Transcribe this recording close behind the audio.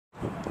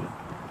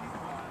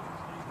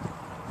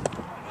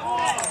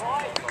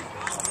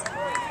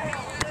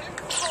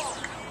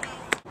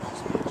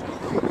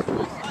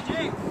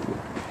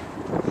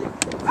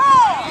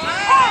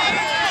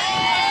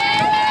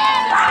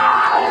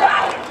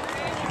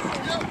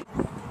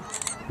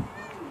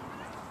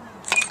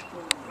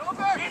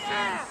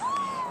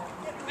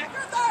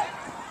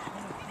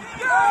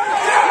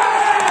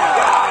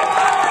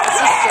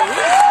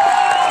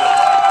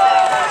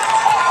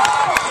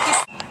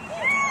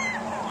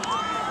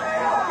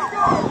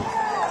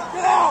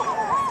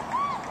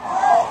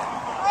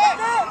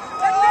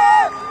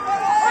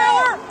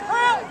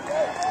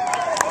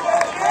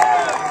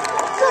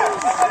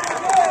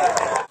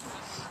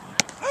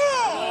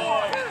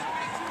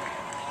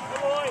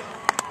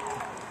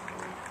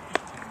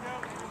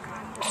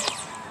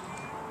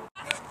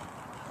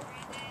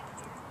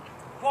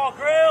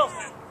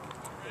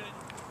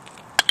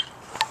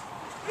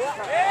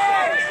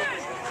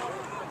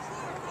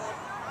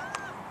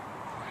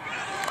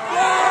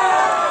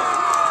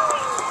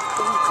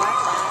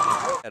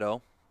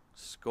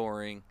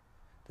scoring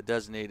the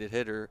designated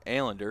hitter,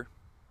 Allender.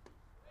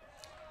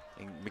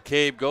 And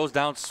McCabe goes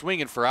down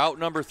swinging for out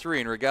number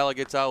 3, and Regala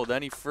gets out with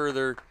any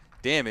further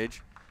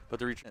damage, but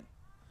the reach.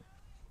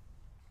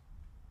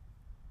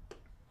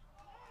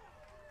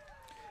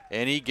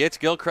 And he gets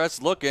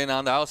Gilchrist looking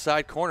on the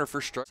outside corner for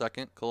strike.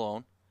 Second,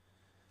 Cologne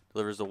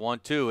delivers the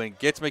 1-2 and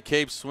gets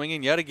McCabe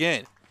swinging yet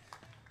again.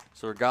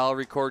 So Regala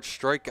records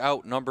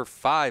strikeout number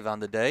 5 on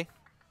the day.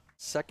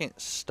 Second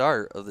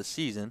start of the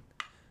season,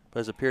 but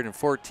has appeared in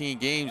 14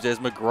 games as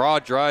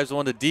McGraw drives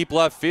one to deep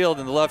left field,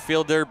 and the left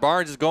fielder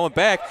Barnes is going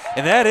back,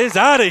 and that is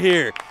out of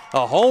here.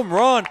 A home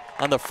run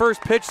on the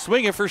first pitch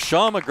swinging for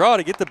Sean McGraw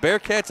to get the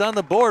Bearcats on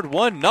the board,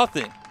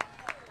 1-0.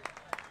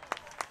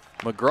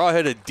 McGraw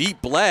hit a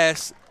deep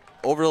blast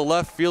over the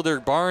left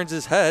fielder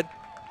Barnes' head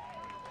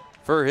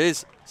for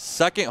his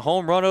second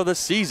home run of the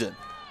season.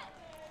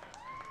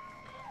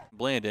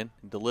 Blandon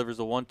delivers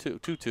a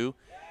 2-2.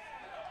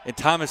 And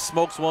Thomas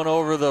smokes one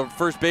over the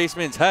first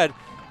baseman's head,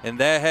 and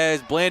that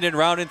has Blandon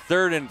rounding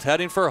third and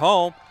heading for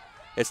home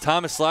as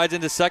Thomas slides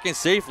into second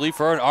safely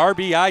for an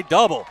RBI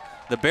double.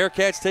 The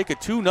Bearcats take a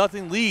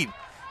 2-0 lead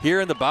here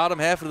in the bottom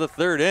half of the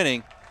third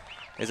inning.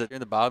 As in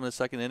the bottom of the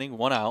second inning,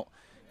 1 out.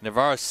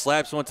 Navarro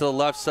slaps one to the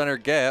left center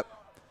gap,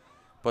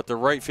 but the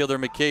right fielder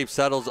McCabe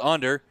settles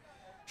under.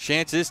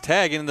 Chance is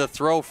tagging, and the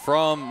throw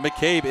from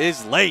McCabe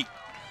is late.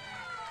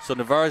 So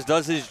Navarez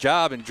does his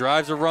job and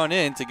drives a run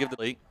in to give the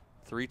late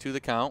 3-2 the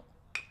count.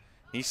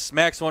 He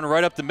smacks one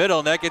right up the middle,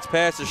 and that gets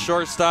past the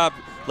shortstop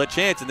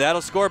LaChance, and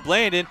that'll score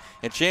Blandon.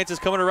 And Chance is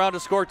coming around to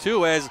score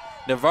too as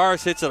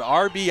Navarez hits an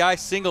RBI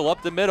single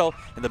up the middle,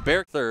 and the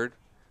Bear third.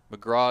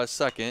 McGraw is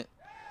second.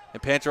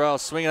 And Pantarello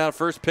swinging on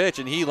first pitch,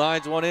 and he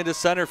lines one into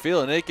center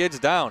field, and it gets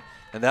down.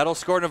 And that'll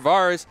score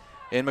Navarez.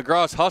 And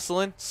McGraw's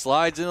hustling,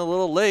 slides in a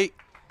little late,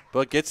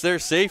 but gets there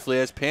safely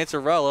as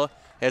Pantarello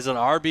has an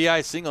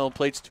RBI single and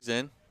plates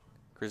in.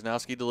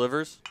 Krasnowski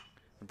delivers.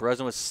 And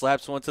Bresnowitz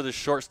slaps one to the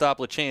shortstop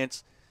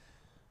LaChance.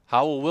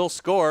 Howell will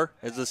score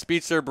as the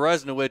speedster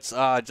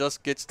Bresnowitz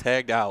just gets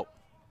tagged out.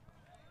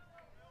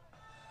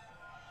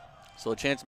 So LaChance